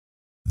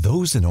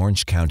Those in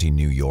Orange County,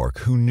 New York,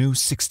 who knew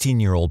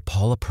 16-year-old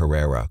Paula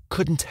Pereira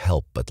couldn't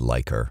help but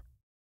like her.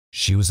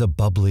 She was a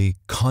bubbly,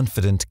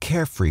 confident,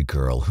 carefree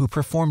girl who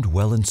performed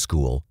well in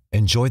school,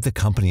 enjoyed the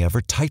company of her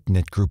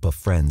tight-knit group of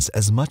friends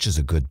as much as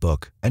a good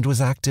book, and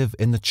was active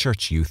in the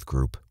church youth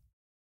group.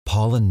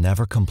 Paula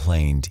never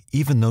complained,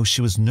 even though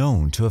she was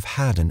known to have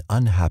had an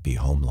unhappy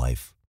home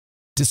life.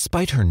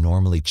 Despite her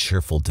normally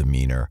cheerful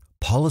demeanor,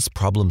 Paula's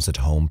problems at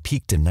home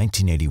peaked in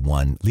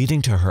 1981,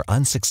 leading to her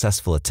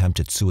unsuccessful attempt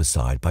at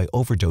suicide by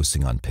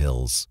overdosing on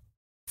pills.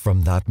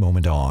 From that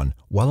moment on,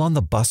 while on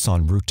the bus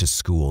en route to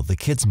school, the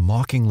kids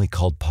mockingly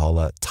called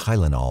Paula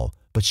Tylenol,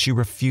 but she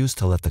refused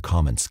to let the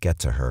comments get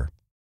to her.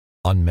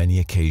 On many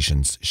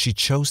occasions, she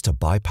chose to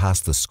bypass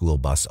the school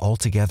bus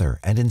altogether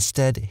and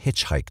instead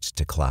hitchhiked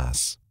to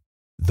class.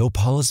 Though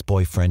Paula's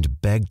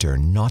boyfriend begged her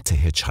not to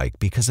hitchhike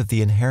because of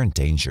the inherent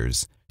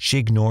dangers, she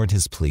ignored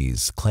his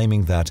pleas,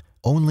 claiming that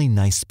only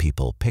nice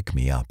people pick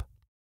me up.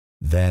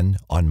 Then,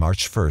 on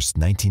March 1,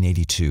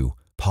 1982,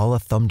 Paula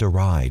thumbed a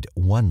ride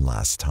one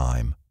last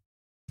time.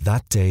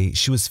 That day,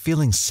 she was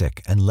feeling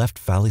sick and left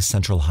Valley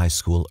Central High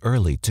School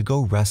early to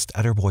go rest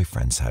at her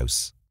boyfriend's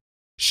house.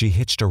 She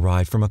hitched a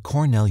ride from a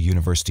Cornell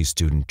University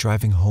student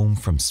driving home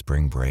from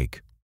spring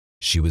break.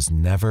 She was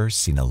never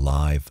seen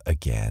alive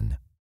again.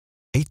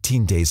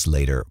 18 days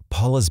later,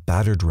 Paula's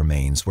battered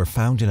remains were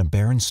found in a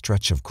barren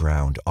stretch of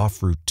ground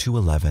off Route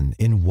 211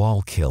 in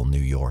Wallkill, New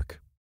York.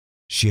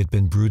 She had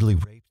been brutally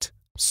raped,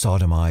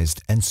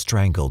 sodomized, and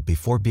strangled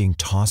before being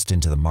tossed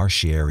into the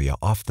marshy area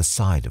off the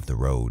side of the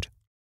road.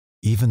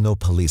 Even though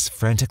police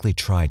frantically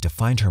tried to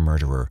find her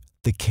murderer,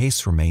 the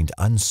case remained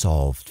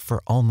unsolved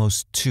for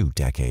almost 2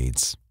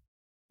 decades.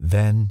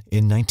 Then,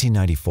 in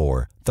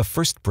 1994, the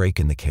first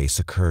break in the case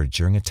occurred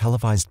during a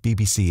televised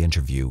BBC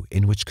interview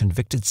in which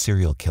convicted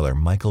serial killer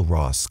Michael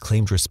Ross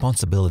claimed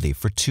responsibility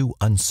for 2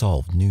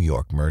 unsolved New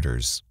York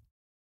murders.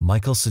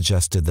 Michael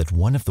suggested that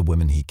one of the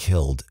women he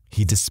killed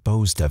he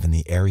disposed of in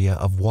the area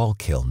of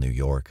Wallkill, New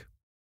York.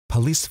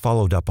 Police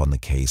followed up on the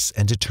case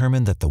and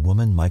determined that the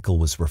woman Michael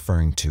was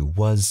referring to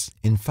was,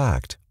 in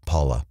fact,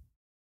 Paula.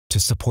 To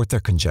support their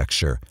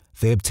conjecture,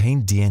 they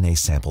obtained DNA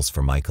samples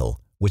for Michael,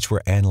 which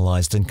were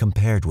analyzed and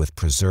compared with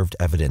preserved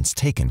evidence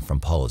taken from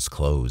Paula's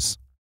clothes.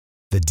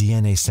 The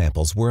DNA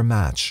samples were a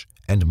match,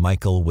 and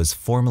Michael was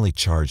formally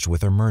charged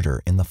with her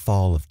murder in the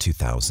fall of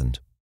 2000.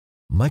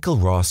 Michael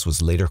Ross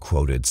was later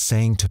quoted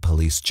saying to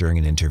police during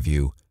an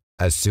interview,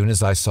 "As soon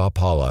as I saw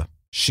Paula,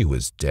 she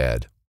was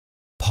dead."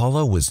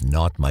 Paula was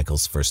not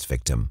Michael's first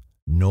victim,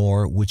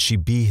 nor would she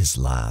be his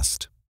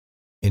last.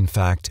 In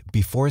fact,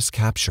 before his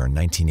capture in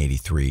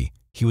 1983,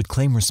 he would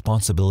claim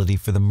responsibility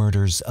for the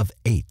murders of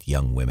 8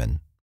 young women.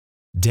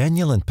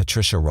 Daniel and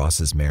Patricia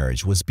Ross's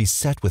marriage was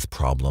beset with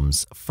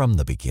problems from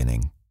the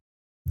beginning.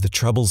 The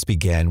troubles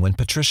began when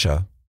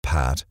Patricia,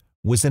 Pat,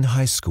 was in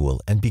high school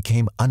and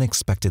became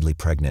unexpectedly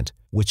pregnant,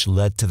 which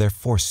led to their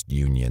forced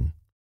union.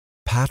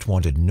 Pat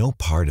wanted no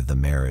part of the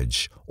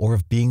marriage or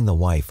of being the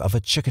wife of a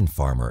chicken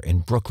farmer in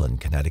Brooklyn,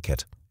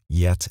 Connecticut.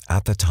 Yet,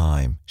 at the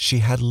time, she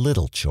had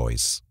little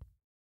choice.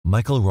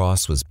 Michael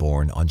Ross was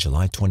born on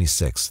July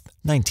 26,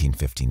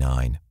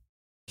 1959.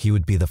 He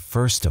would be the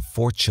first of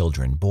 4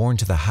 children born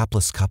to the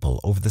hapless couple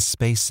over the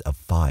space of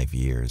 5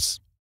 years.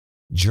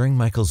 During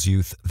Michael's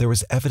youth, there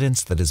was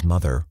evidence that his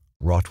mother,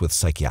 wrought with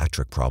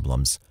psychiatric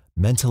problems,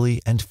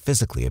 mentally and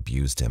physically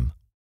abused him.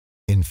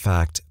 In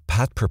fact,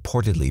 Pat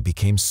purportedly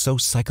became so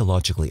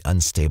psychologically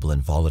unstable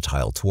and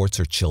volatile towards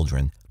her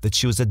children that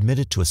she was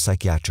admitted to a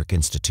psychiatric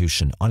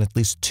institution on at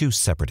least 2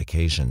 separate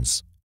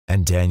occasions,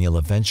 and Daniel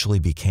eventually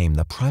became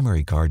the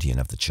primary guardian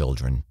of the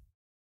children.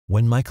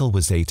 When Michael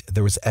was 8,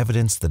 there was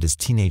evidence that his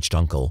teenaged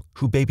uncle,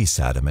 who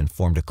babysat him and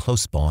formed a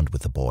close bond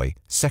with the boy,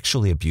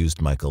 sexually abused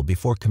Michael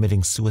before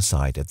committing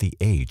suicide at the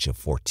age of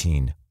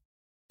 14.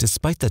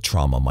 Despite the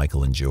trauma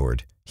Michael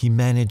endured, he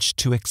managed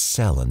to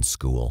excel in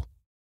school.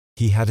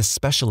 He had a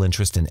special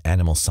interest in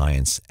animal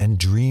science and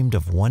dreamed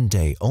of one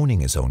day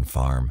owning his own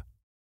farm.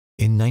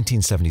 In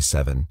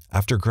 1977,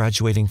 after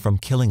graduating from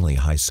Killingly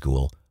High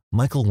School,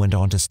 Michael went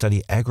on to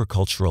study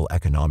agricultural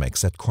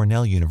economics at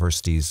Cornell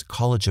University's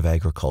College of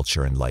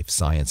Agriculture and Life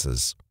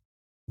Sciences.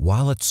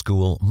 While at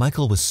school,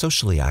 Michael was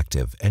socially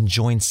active and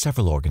joined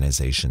several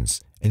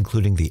organizations,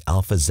 including the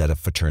Alpha Zeta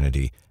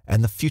fraternity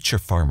and the Future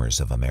Farmers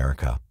of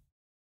America.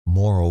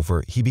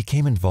 Moreover, he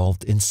became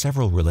involved in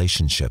several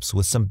relationships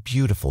with some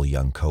beautiful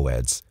young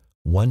co-eds,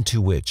 one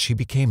to which he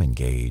became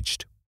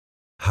engaged.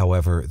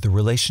 However, the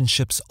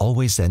relationships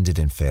always ended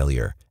in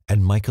failure,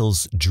 and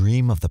Michael's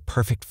dream of the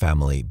perfect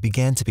family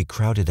began to be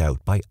crowded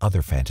out by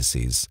other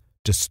fantasies,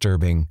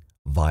 disturbing,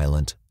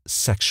 violent,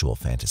 sexual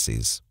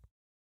fantasies.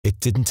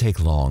 It didn't take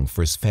long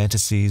for his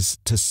fantasies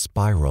to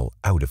spiral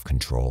out of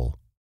control.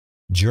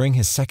 During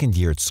his second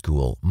year at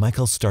school,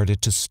 Michael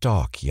started to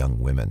stalk young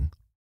women.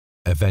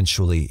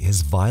 Eventually,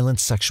 his violent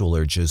sexual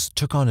urges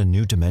took on a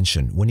new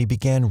dimension when he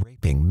began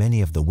raping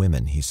many of the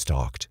women he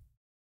stalked.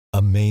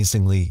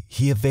 Amazingly,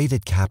 he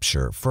evaded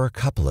capture for a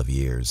couple of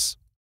years.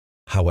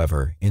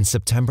 However, in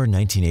September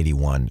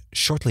 1981,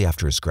 shortly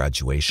after his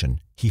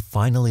graduation, he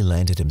finally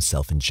landed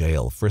himself in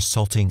jail for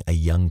assaulting a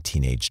young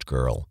teenaged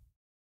girl.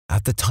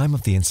 At the time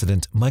of the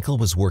incident, Michael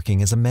was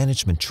working as a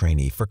management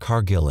trainee for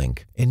Cargill Inc.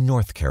 in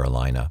North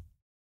Carolina.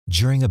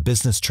 During a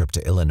business trip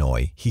to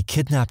Illinois, he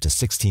kidnapped a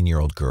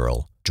 16-year-old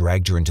girl,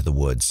 dragged her into the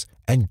woods,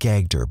 and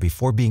gagged her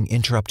before being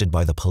interrupted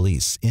by the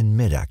police in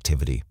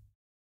mid-activity.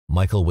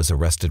 Michael was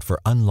arrested for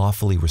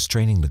unlawfully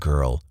restraining the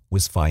girl,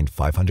 was fined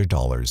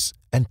 $500,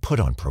 and put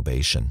on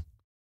probation.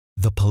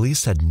 The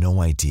police had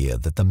no idea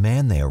that the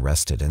man they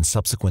arrested and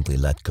subsequently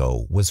let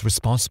go was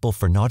responsible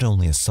for not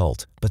only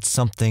assault, but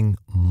something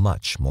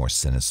much more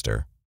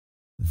sinister.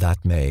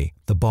 That May,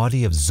 the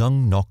body of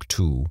Zung Nok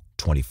Tu,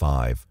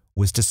 25,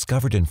 was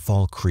discovered in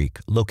Fall Creek,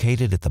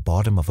 located at the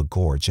bottom of a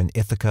gorge in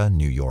Ithaca,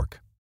 New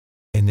York.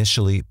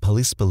 Initially,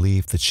 police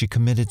believed that she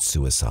committed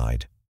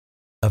suicide.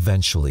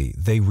 Eventually,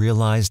 they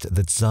realized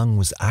that Zung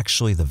was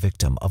actually the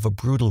victim of a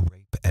brutal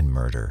rape and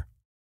murder.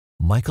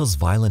 Michael's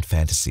violent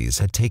fantasies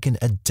had taken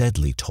a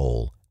deadly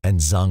toll,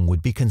 and Zung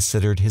would be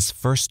considered his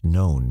first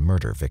known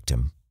murder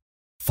victim.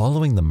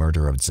 Following the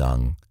murder of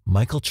Zung,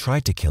 Michael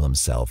tried to kill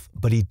himself,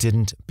 but he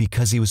didn't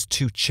because he was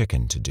too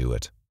chicken to do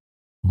it.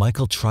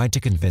 Michael tried to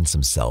convince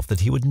himself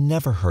that he would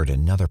never hurt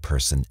another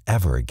person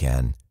ever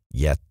again,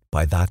 yet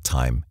by that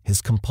time,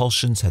 his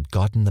compulsions had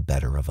gotten the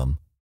better of him.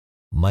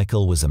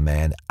 Michael was a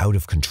man out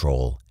of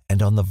control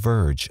and on the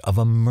verge of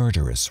a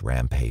murderous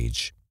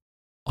rampage.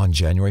 On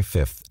January 5,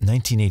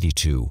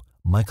 1982,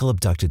 Michael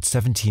abducted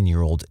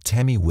 17-year-old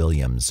Tammy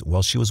Williams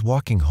while she was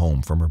walking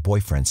home from her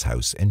boyfriend's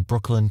house in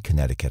Brooklyn,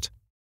 Connecticut.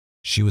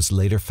 She was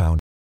later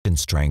found and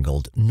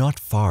strangled not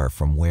far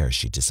from where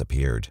she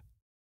disappeared.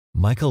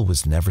 Michael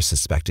was never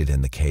suspected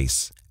in the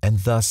case and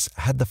thus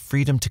had the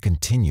freedom to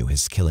continue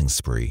his killing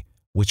spree,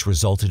 which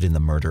resulted in the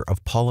murder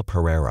of Paula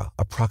Pereira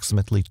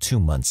approximately 2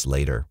 months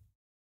later.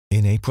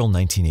 In April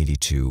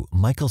 1982,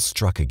 Michael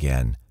struck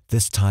again,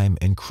 this time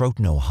in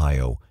Croton,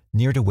 Ohio,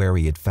 near to where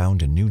he had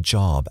found a new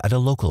job at a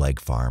local egg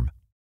farm.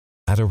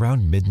 At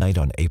around midnight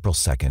on April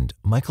 2nd,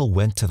 Michael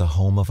went to the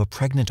home of a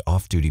pregnant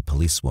off-duty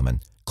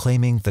policewoman,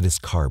 claiming that his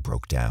car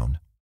broke down.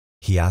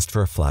 He asked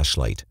for a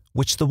flashlight,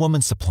 which the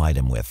woman supplied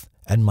him with,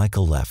 and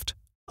Michael left,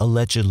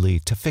 allegedly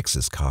to fix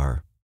his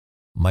car.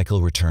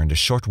 Michael returned a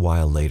short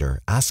while later,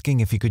 asking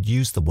if he could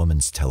use the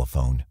woman's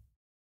telephone.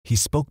 He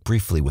spoke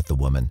briefly with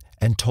the woman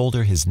and told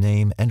her his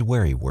name and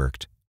where he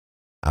worked.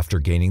 After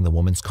gaining the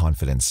woman's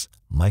confidence,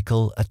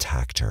 Michael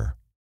attacked her.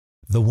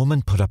 The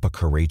woman put up a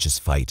courageous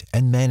fight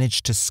and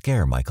managed to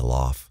scare Michael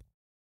off.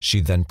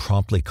 She then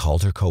promptly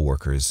called her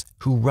co-workers,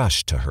 who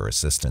rushed to her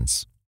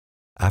assistance.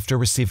 After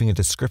receiving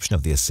a description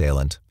of the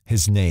assailant,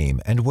 his name,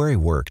 and where he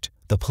worked,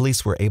 the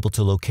police were able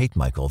to locate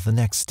Michael the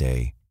next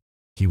day.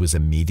 He was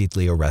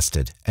immediately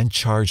arrested and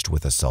charged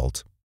with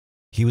assault.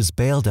 He was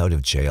bailed out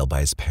of jail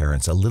by his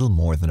parents a little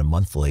more than a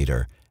month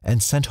later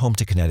and sent home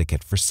to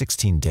Connecticut for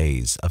 16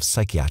 days of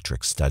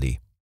psychiatric study.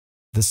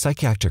 The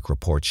psychiatric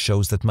report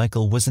shows that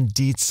Michael was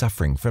indeed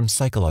suffering from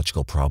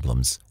psychological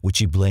problems, which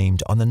he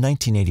blamed on the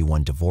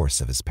 1981 divorce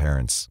of his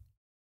parents.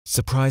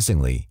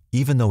 Surprisingly,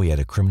 even though he had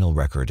a criminal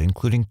record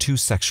including 2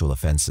 sexual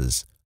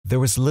offenses, there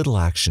was little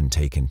action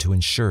taken to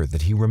ensure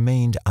that he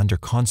remained under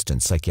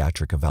constant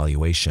psychiatric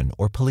evaluation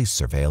or police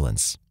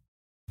surveillance.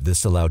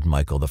 This allowed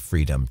Michael the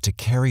freedom to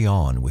carry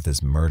on with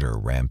his murder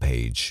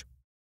rampage.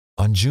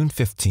 On June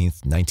 15,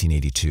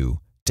 1982,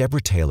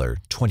 Deborah Taylor,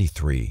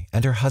 23,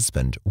 and her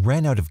husband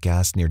ran out of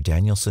gas near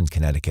Danielson,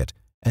 Connecticut,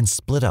 and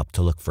split up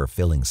to look for a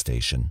filling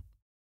station.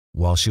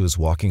 While she was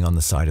walking on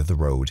the side of the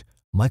road,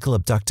 Michael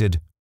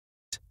abducted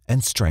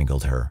and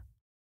strangled her.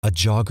 A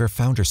jogger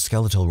found her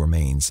skeletal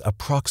remains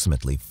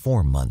approximately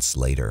 4 months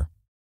later.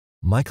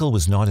 Michael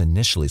was not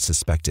initially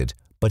suspected,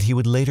 but he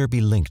would later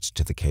be linked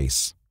to the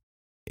case.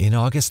 In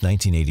August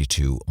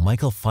 1982,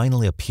 Michael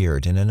finally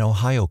appeared in an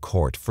Ohio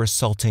court for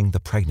assaulting the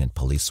pregnant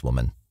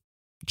policewoman.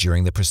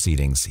 During the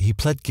proceedings, he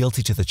pled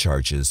guilty to the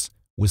charges,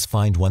 was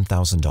fined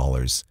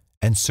 $1,000,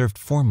 and served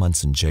 4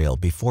 months in jail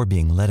before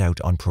being let out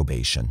on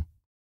probation.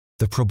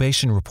 The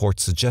probation report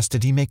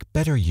suggested he make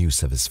better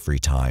use of his free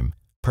time,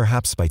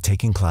 perhaps by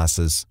taking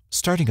classes,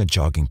 starting a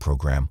jogging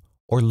program,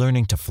 or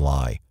learning to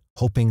fly,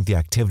 hoping the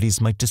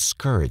activities might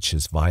discourage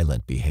his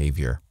violent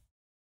behavior.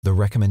 The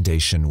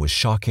recommendation was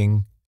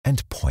shocking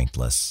and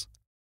pointless.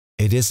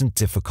 It isn't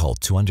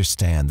difficult to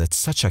understand that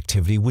such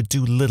activity would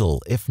do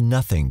little, if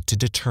nothing, to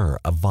deter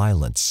a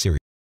violent serial.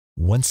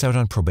 Once out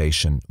on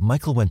probation,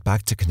 Michael went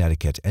back to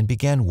Connecticut and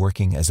began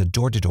working as a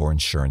door-to-door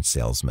insurance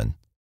salesman.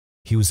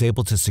 He was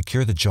able to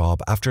secure the job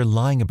after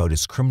lying about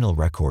his criminal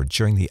record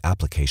during the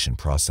application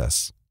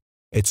process.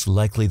 It's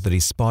likely that he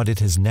spotted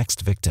his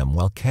next victim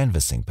while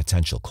canvassing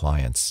potential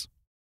clients.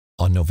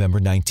 On November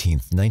 19,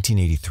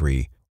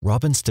 1983,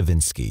 Robin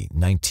Stavinsky,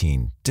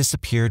 19,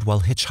 disappeared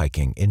while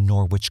hitchhiking in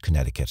Norwich,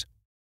 Connecticut.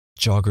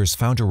 Joggers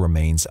found her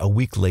remains a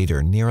week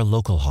later near a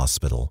local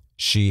hospital.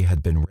 She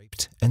had been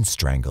raped and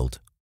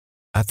strangled.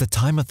 At the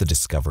time of the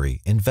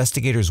discovery,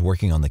 investigators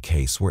working on the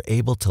case were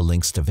able to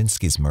link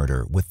Stavinsky's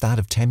murder with that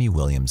of Tammy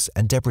Williams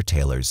and Deborah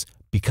Taylor's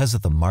because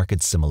of the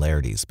marked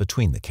similarities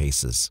between the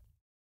cases.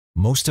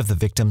 Most of the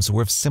victims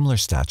were of similar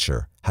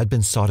stature, had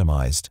been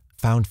sodomized,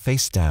 found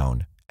face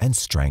down, and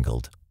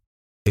strangled.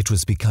 It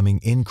was becoming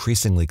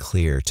increasingly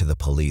clear to the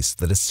police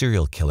that a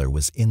serial killer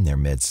was in their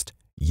midst,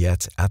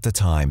 yet at the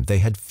time they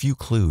had few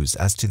clues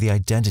as to the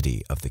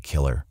identity of the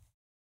killer.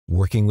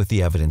 Working with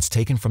the evidence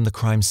taken from the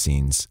crime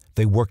scenes,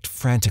 they worked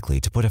frantically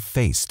to put a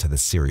face to the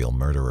serial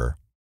murderer.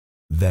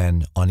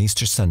 Then, on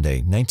Easter Sunday,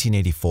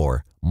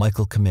 1984,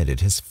 Michael committed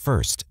his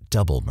first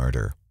double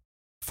murder.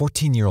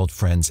 14-year-old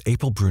friends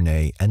April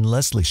Brunet and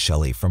Leslie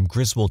Shelley from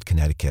Griswold,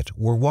 Connecticut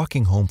were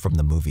walking home from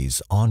the movies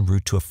en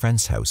route to a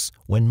friend's house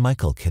when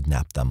Michael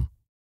kidnapped them.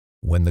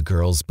 When the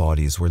girls'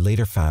 bodies were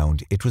later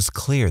found, it was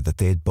clear that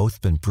they had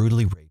both been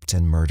brutally raped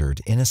and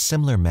murdered in a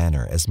similar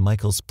manner as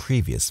Michael's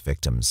previous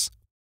victims.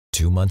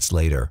 2 months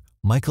later,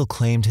 Michael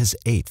claimed his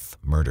 8th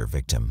murder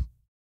victim.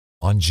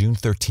 On June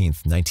 13,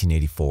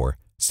 1984,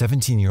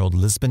 17-year-old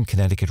Lisbon,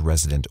 Connecticut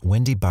resident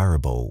Wendy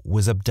Baribeau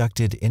was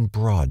abducted in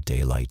broad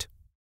daylight.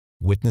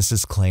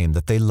 Witnesses claim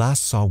that they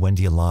last saw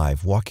Wendy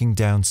alive walking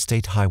down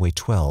State Highway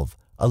 12,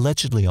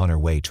 allegedly on her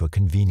way to a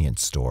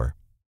convenience store.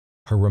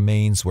 Her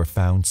remains were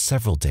found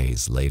several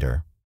days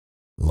later.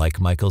 Like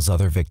Michael's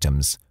other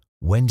victims,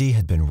 Wendy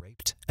had been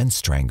raped and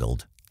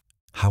strangled.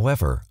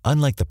 However,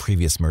 unlike the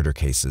previous murder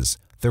cases,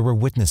 there were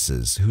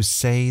witnesses who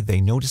say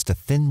they noticed a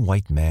thin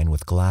white man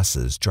with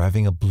glasses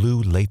driving a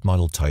blue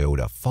late-model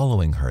Toyota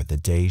following her the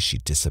day she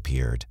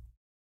disappeared.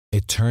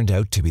 It turned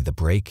out to be the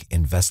break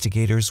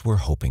investigators were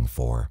hoping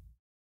for.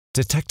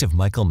 Detective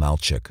Michael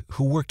Malchuk,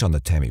 who worked on the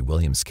Tammy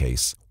Williams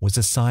case, was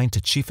assigned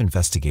to chief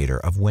investigator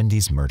of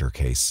Wendy's murder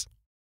case.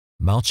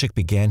 Malchuk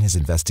began his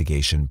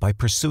investigation by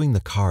pursuing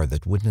the car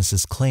that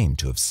witnesses claimed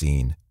to have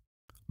seen.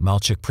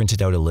 Malchuk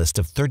printed out a list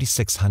of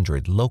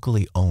 3,600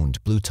 locally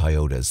owned blue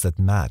Toyotas that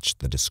matched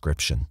the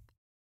description.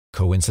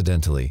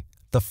 Coincidentally,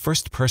 the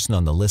first person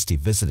on the list he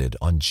visited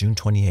on June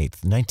 28,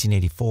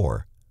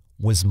 1984,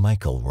 was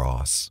Michael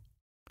Ross.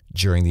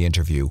 During the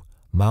interview,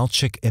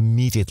 Malchuk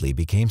immediately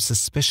became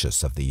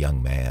suspicious of the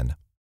young man.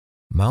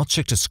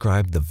 Malchuk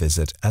described the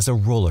visit as a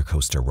roller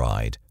coaster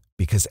ride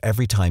because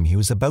every time he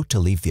was about to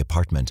leave the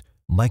apartment,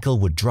 Michael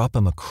would drop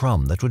him a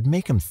crumb that would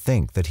make him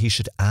think that he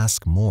should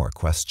ask more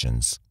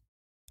questions.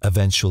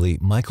 Eventually,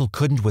 Michael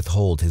couldn't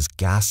withhold his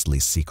ghastly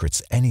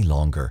secrets any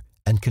longer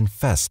and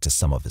confessed to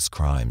some of his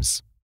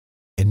crimes.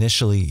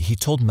 Initially, he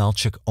told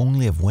Malchuk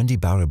only of Wendy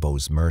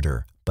Baribeau's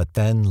murder, but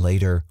then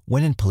later,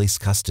 when in police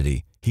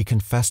custody, he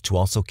confessed to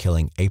also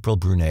killing April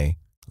Brunet,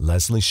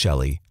 Leslie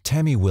Shelley,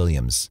 Tammy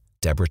Williams,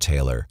 Deborah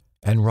Taylor,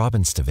 and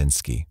Robin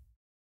Stavinsky.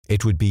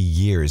 It would be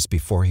years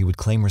before he would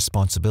claim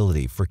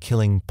responsibility for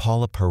killing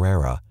Paula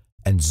Pereira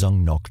and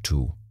Zung Nok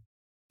Tu.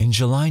 In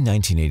July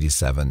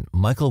 1987,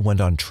 Michael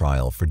went on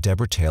trial for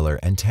Deborah Taylor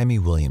and Tammy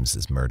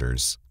Williams'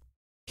 murders.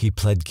 He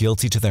pled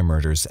guilty to their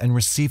murders and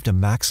received a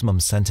maximum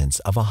sentence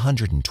of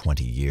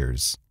 120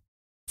 years.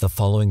 The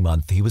following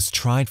month, he was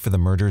tried for the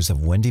murders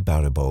of Wendy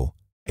Baribeau,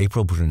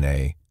 April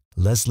Brunet,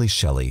 Leslie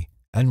Shelley,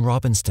 and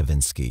Robin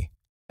Stavinsky,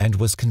 and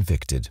was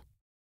convicted.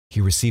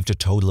 He received a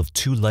total of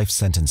 2 life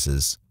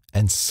sentences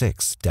and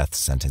 6 death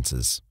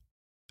sentences.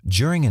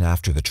 During and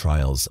after the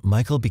trials,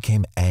 Michael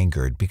became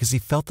angered because he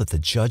felt that the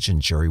judge and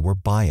jury were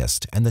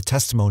biased and the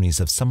testimonies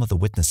of some of the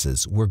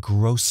witnesses were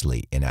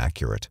grossly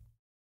inaccurate.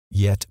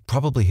 Yet,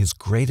 probably his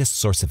greatest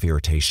source of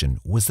irritation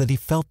was that he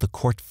felt the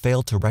court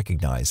failed to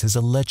recognize his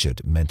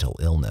alleged mental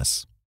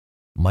illness.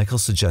 Michael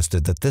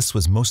suggested that this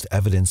was most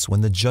evident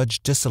when the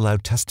judge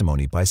disallowed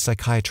testimony by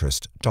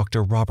psychiatrist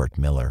Dr. Robert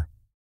Miller.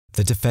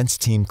 The defense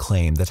team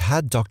claimed that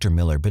had Dr.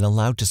 Miller been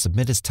allowed to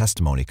submit his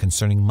testimony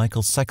concerning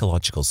Michael's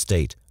psychological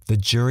state, the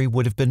jury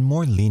would have been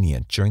more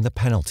lenient during the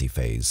penalty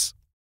phase.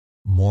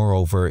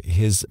 Moreover,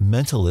 his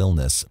mental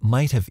illness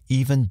might have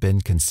even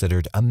been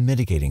considered a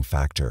mitigating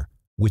factor,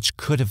 which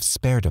could have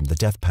spared him the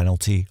death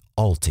penalty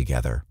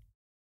altogether.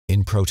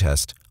 In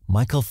protest,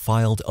 Michael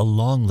filed a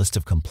long list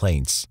of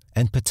complaints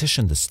and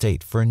petitioned the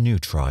state for a new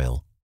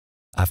trial.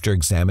 After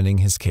examining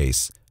his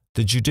case,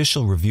 the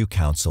Judicial Review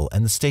Council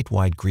and the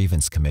statewide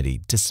grievance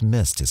committee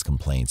dismissed his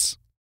complaints.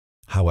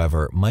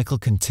 However, Michael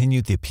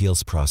continued the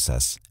appeals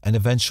process, and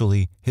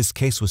eventually his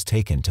case was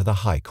taken to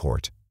the High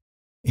Court.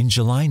 In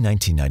July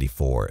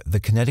 1994,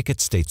 the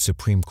Connecticut State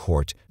Supreme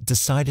Court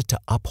decided to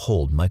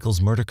uphold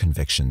Michael's murder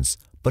convictions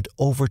but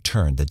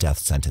overturned the death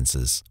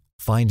sentences,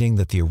 finding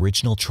that the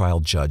original trial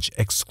judge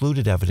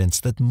excluded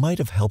evidence that might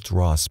have helped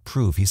Ross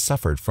prove he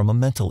suffered from a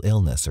mental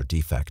illness or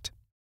defect.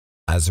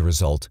 As a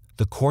result,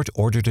 the court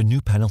ordered a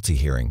new penalty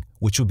hearing,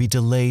 which would be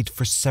delayed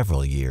for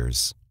several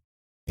years.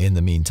 In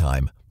the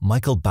meantime,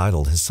 Michael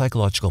battled his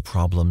psychological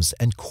problems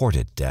and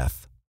courted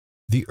death.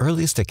 The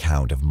earliest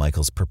account of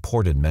Michael's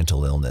purported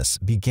mental illness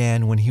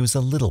began when he was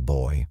a little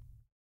boy.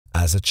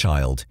 As a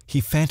child,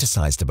 he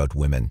fantasized about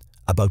women,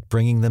 about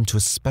bringing them to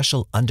a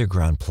special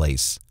underground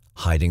place,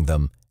 hiding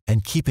them,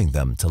 and keeping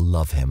them to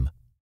love him.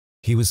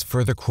 He was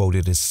further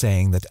quoted as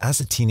saying that as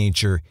a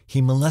teenager,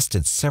 he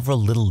molested several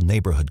little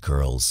neighborhood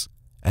girls,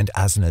 and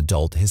as an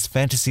adult, his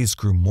fantasies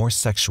grew more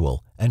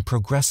sexual and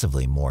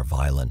progressively more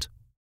violent.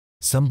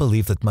 Some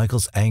believe that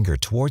Michael's anger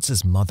towards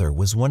his mother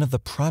was one of the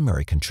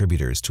primary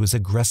contributors to his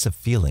aggressive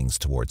feelings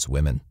towards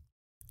women.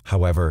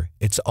 However,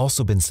 it's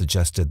also been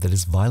suggested that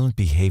his violent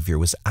behavior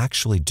was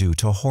actually due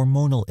to a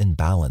hormonal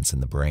imbalance in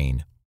the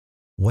brain.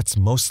 What's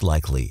most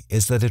likely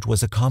is that it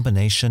was a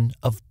combination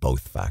of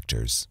both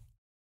factors.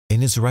 In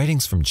his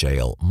writings from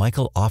jail,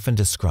 Michael often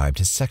described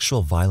his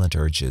sexual violent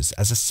urges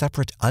as a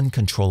separate,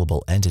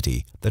 uncontrollable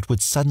entity that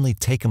would suddenly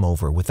take him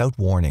over without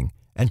warning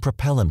and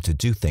propel him to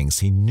do things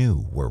he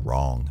knew were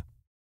wrong.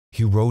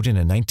 He wrote in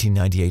a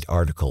 1998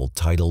 article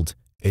titled,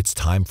 "It's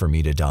Time for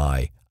Me to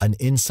Die, an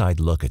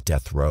inside look at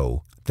death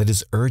row," that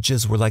his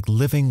urges were like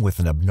living with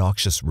an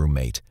obnoxious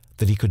roommate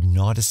that he could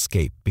not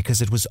escape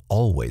because it was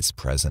always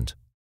present.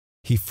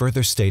 He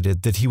further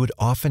stated that he would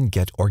often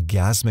get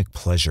orgasmic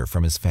pleasure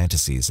from his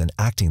fantasies and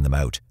acting them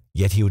out,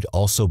 yet he would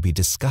also be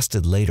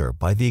disgusted later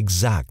by the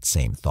exact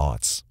same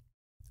thoughts.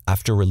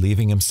 After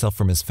relieving himself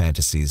from his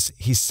fantasies,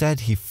 he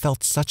said he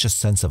felt such a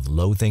sense of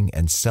loathing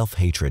and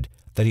self-hatred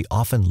that he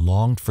often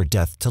longed for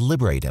death to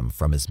liberate him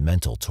from his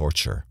mental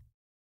torture.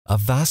 A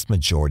vast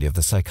majority of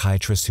the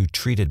psychiatrists who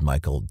treated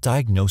Michael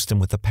diagnosed him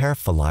with a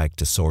paraphiliac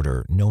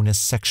disorder known as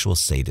sexual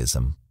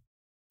sadism.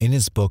 In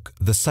his book,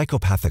 The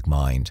Psychopathic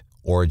Mind,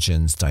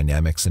 Origins,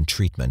 Dynamics, and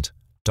Treatment,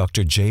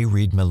 Dr. J.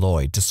 Reed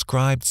Malloy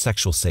described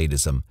sexual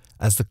sadism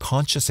as the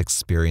conscious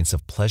experience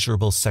of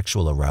pleasurable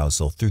sexual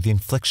arousal through the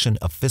infliction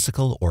of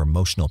physical or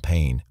emotional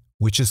pain,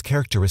 which is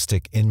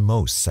characteristic in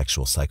most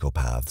sexual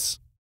psychopaths.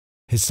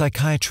 His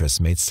psychiatrist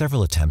made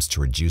several attempts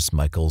to reduce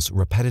Michael's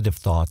repetitive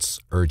thoughts,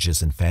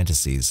 urges, and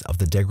fantasies of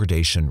the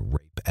degradation,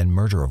 rape, and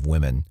murder of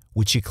women,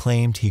 which he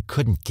claimed he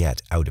couldn't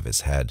get out of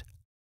his head.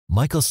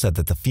 Michael said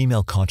that the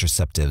female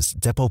contraceptives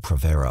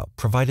Depo-Provera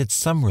provided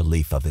some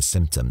relief of his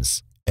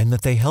symptoms, and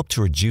that they helped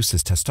to reduce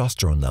his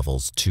testosterone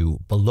levels to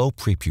below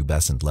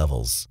prepubescent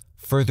levels,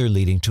 further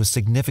leading to a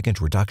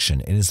significant reduction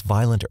in his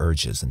violent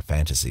urges and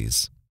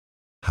fantasies.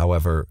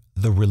 However,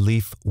 the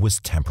relief was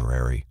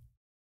temporary.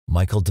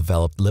 Michael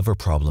developed liver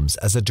problems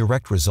as a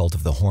direct result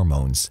of the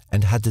hormones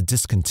and had to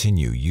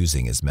discontinue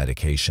using his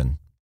medication.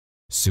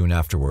 Soon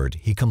afterward,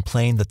 he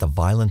complained that the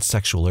violent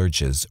sexual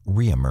urges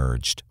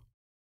re-emerged.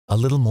 A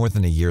little more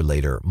than a year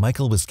later,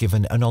 Michael was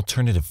given an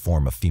alternative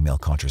form of female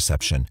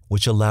contraception,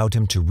 which allowed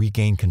him to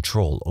regain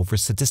control over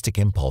sadistic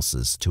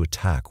impulses to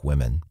attack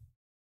women.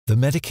 The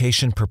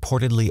medication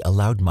purportedly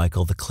allowed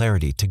Michael the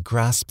clarity to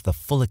grasp the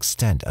full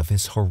extent of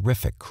his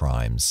horrific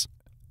crimes.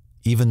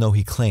 Even though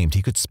he claimed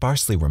he could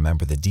sparsely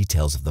remember the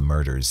details of the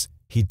murders,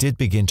 he did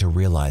begin to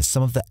realize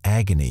some of the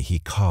agony he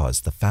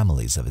caused the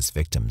families of his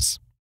victims.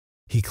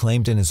 He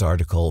claimed in his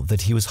article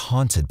that he was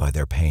haunted by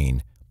their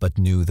pain, but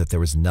knew that there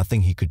was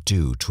nothing he could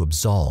do to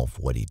absolve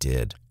what he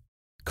did.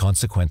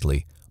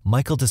 Consequently,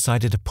 Michael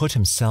decided to put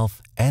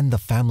himself and the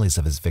families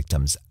of his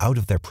victims out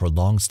of their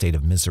prolonged state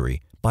of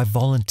misery by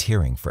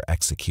volunteering for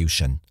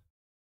execution.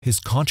 His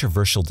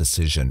controversial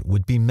decision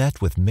would be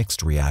met with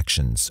mixed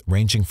reactions,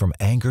 ranging from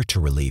anger to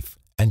relief,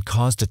 and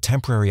caused a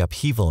temporary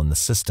upheaval in the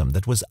system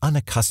that was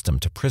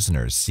unaccustomed to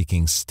prisoners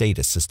seeking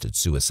state-assisted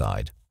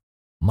suicide.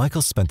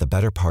 Michael spent the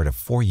better part of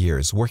 4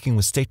 years working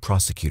with state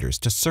prosecutors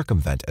to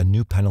circumvent a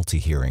new penalty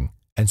hearing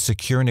and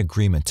secure an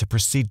agreement to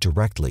proceed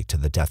directly to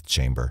the death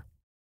chamber.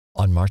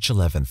 On March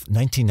 11,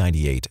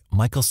 1998,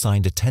 Michael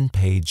signed a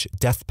 10-page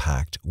death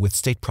pact with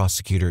state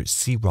prosecutor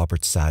C.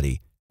 Robert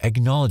Sadie,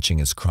 acknowledging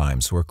his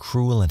crimes were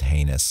cruel and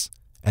heinous,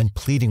 and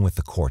pleading with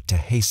the court to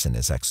hasten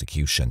his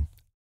execution.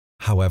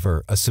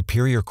 However, a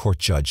superior court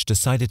judge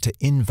decided to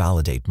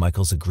invalidate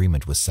Michael's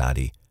agreement with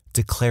Sadie,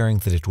 declaring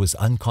that it was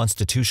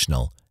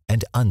unconstitutional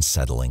and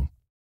unsettling.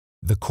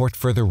 The court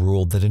further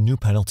ruled that a new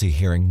penalty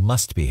hearing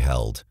must be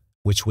held,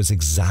 which was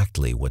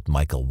exactly what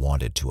Michael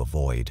wanted to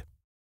avoid.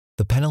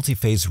 The penalty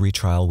phase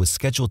retrial was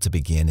scheduled to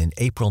begin in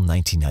April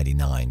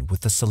 1999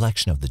 with the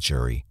selection of the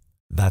jury.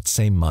 That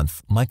same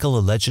month, Michael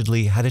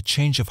allegedly had a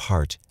change of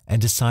heart and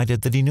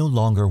decided that he no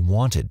longer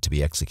wanted to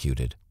be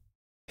executed.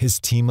 His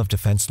team of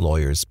defense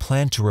lawyers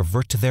planned to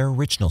revert to their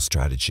original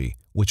strategy,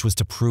 which was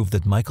to prove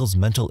that Michael's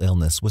mental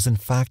illness was in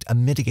fact a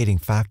mitigating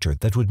factor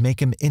that would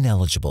make him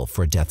ineligible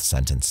for a death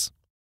sentence.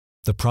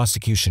 The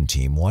prosecution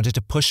team wanted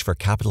to push for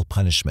capital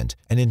punishment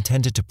and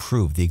intended to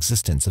prove the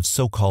existence of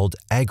so-called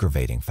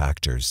aggravating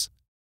factors.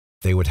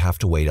 They would have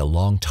to wait a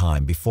long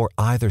time before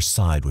either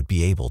side would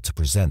be able to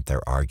present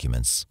their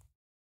arguments.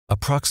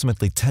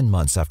 Approximately 10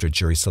 months after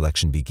jury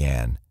selection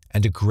began,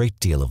 and a great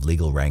deal of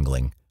legal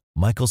wrangling,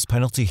 Michael's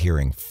penalty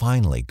hearing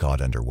finally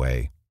got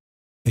underway.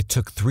 It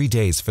took 3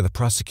 days for the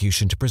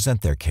prosecution to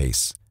present their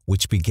case,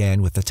 which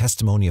began with the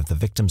testimony of the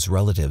victims'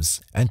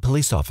 relatives and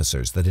police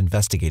officers that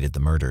investigated the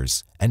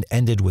murders, and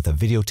ended with a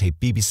videotaped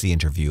BBC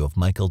interview of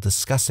Michael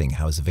discussing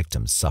how his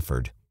victims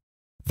suffered.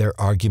 Their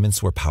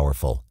arguments were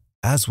powerful,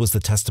 as was the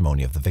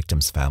testimony of the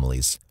victims'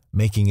 families,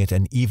 making it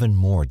an even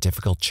more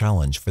difficult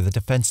challenge for the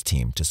defense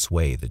team to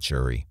sway the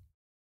jury.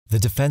 The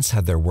defense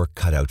had their work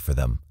cut out for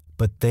them,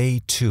 but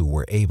they too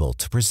were able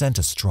to present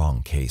a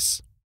strong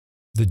case.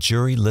 The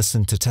jury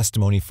listened to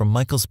testimony from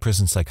Michael's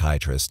prison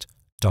psychiatrist,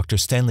 Dr.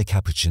 Stanley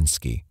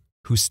Kapuczynski,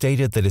 who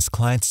stated that his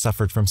client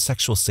suffered from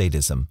sexual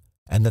sadism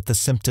and that the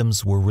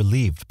symptoms were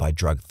relieved by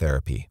drug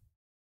therapy.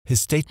 His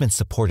statement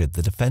supported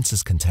the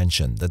defense's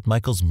contention that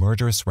Michael's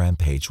murderous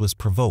rampage was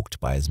provoked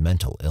by his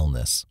mental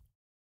illness.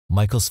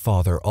 Michael's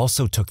father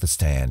also took the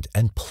stand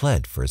and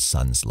pled for his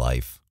son's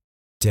life.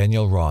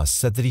 Daniel Ross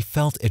said that he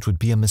felt it would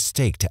be a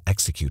mistake to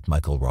execute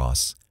Michael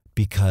Ross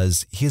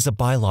because he is a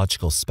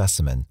biological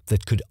specimen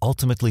that could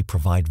ultimately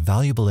provide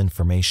valuable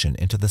information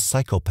into the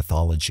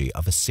psychopathology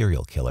of a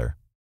serial killer.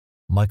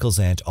 Michael's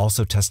aunt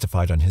also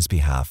testified on his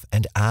behalf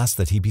and asked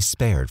that he be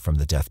spared from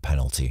the death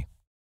penalty.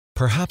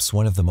 Perhaps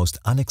one of the most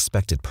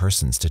unexpected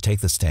persons to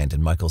take the stand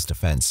in Michael's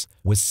defense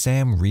was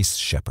Sam Reese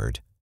Shepard,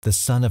 the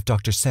son of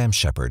Dr. Sam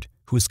Shepard,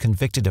 who was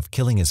convicted of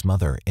killing his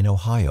mother in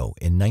Ohio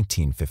in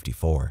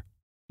 1954.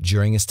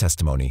 During his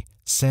testimony,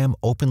 Sam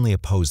openly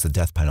opposed the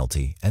death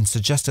penalty and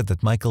suggested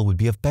that Michael would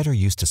be of better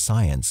use to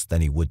science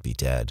than he would be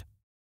dead.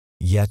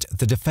 Yet,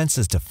 the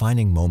defense's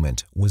defining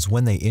moment was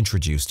when they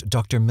introduced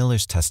Dr.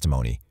 Miller's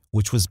testimony,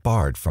 which was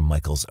barred from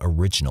Michael's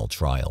original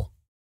trial.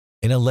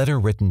 In a letter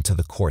written to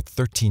the court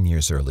 13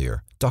 years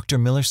earlier, Dr.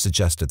 Miller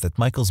suggested that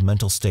Michael's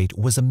mental state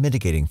was a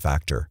mitigating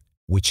factor,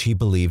 which he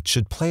believed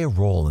should play a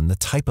role in the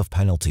type of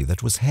penalty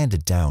that was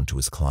handed down to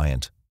his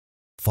client.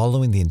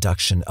 Following the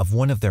induction of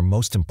one of their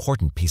most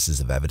important pieces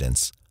of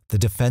evidence, the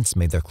defense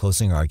made their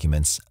closing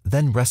arguments,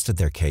 then rested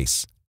their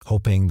case,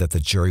 hoping that the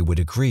jury would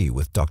agree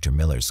with Dr.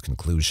 Miller's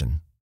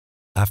conclusion.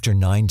 After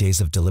 9 days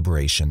of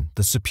deliberation,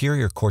 the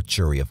Superior Court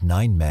jury of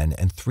 9 men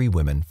and 3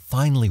 women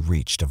finally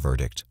reached a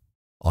verdict.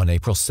 On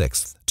April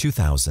 6,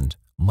 2000,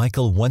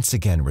 Michael once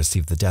again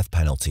received the death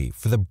penalty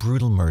for the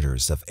brutal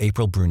murders of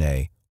April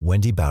Brunet,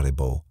 Wendy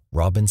Baribeau,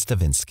 Robin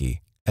Stavinsky,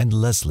 and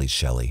Leslie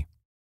Shelley.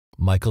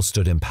 Michael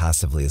stood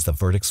impassively as the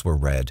verdicts were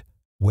read,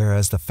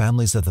 whereas the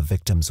families of the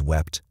victims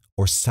wept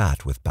or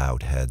sat with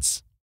bowed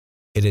heads.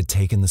 It had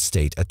taken the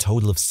state a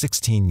total of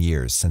 16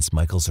 years since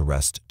Michael's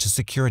arrest to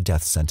secure a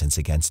death sentence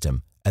against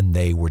him, and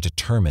they were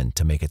determined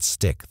to make it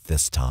stick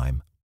this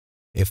time.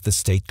 If the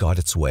state got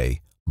its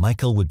way,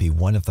 Michael would be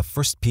one of the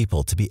first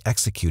people to be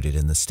executed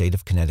in the state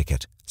of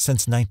Connecticut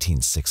since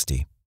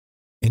 1960.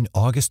 In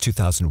August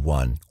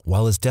 2001,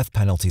 while his death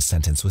penalty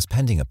sentence was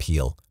pending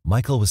appeal,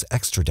 Michael was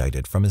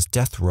extradited from his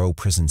death row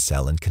prison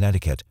cell in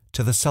Connecticut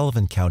to the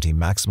Sullivan County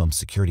Maximum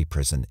Security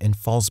Prison in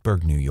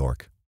Fallsburg, New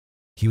York.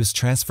 He was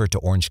transferred to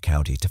Orange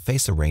County to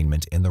face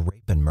arraignment in the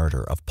rape and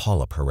murder of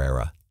Paula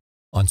Pereira.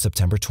 On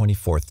September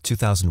 24,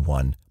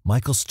 2001,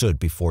 Michael stood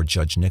before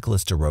Judge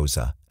Nicholas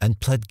DeRosa and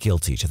pled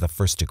guilty to the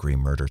first-degree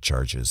murder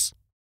charges.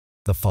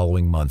 The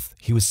following month,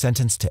 he was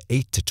sentenced to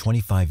 8 to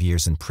 25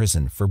 years in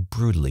prison for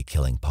brutally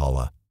killing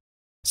Paula.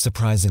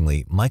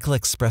 Surprisingly, Michael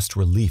expressed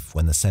relief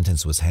when the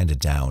sentence was handed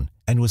down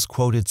and was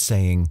quoted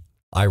saying,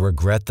 "I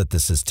regret that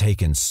this has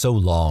taken so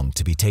long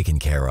to be taken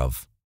care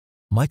of."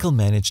 Michael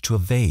managed to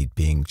evade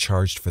being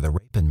charged for the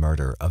rape and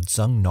murder of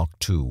Zung Nok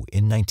Tu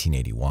in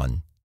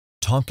 1981.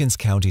 Tompkins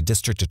County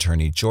District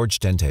Attorney George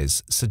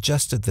Dentes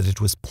suggested that it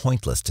was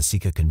pointless to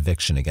seek a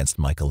conviction against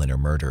Michael in her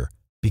murder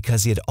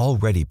because he had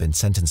already been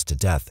sentenced to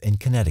death in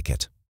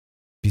Connecticut.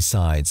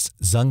 Besides,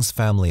 Zung's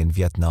family in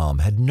Vietnam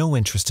had no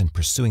interest in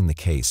pursuing the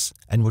case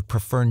and would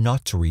prefer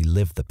not to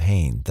relive the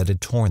pain that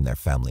had torn their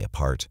family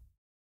apart.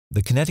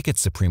 The Connecticut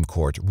Supreme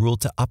Court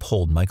ruled to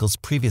uphold Michael's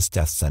previous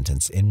death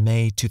sentence in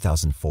May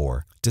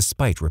 2004,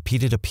 despite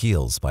repeated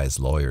appeals by his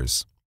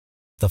lawyers.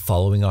 The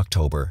following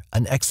October,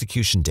 an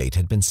execution date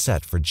had been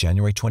set for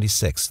January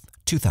 26,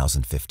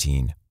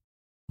 2015.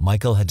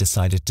 Michael had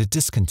decided to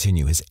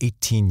discontinue his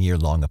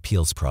 18-year-long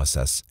appeals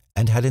process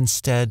and had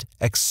instead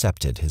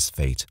accepted his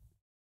fate.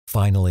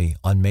 Finally,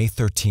 on May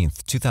 13,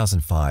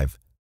 2005,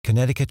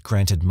 Connecticut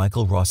granted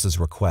Michael Ross's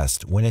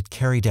request when it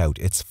carried out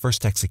its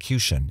first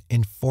execution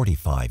in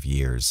 45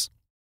 years.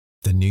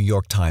 The New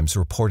York Times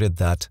reported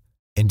that,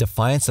 in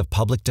defiance of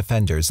public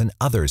defenders and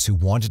others who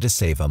wanted to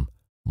save him,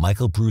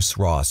 Michael Bruce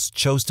Ross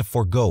chose to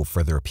forego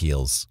further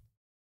appeals.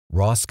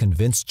 Ross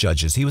convinced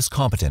judges he was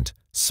competent,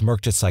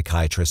 smirked at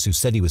psychiatrists who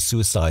said he was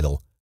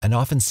suicidal, and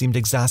often seemed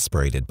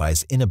exasperated by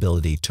his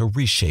inability to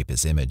reshape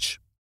his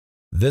image.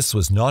 "This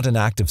was not an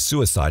act of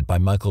suicide by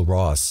Michael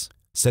Ross,"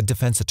 said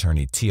defense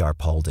attorney T.R.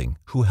 Paulding,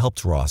 who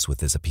helped Ross with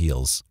his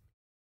appeals.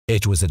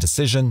 "It was a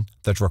decision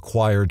that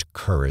required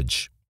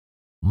courage."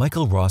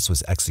 Michael Ross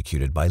was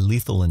executed by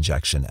lethal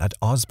injection at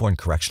Osborne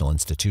Correctional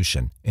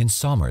Institution in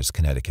Somers,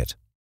 Connecticut.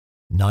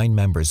 9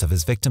 members of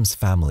his victims'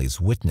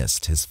 families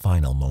witnessed his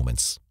final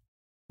moments.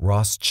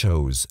 Ross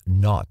chose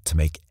not to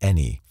make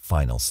any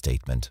final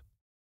statement.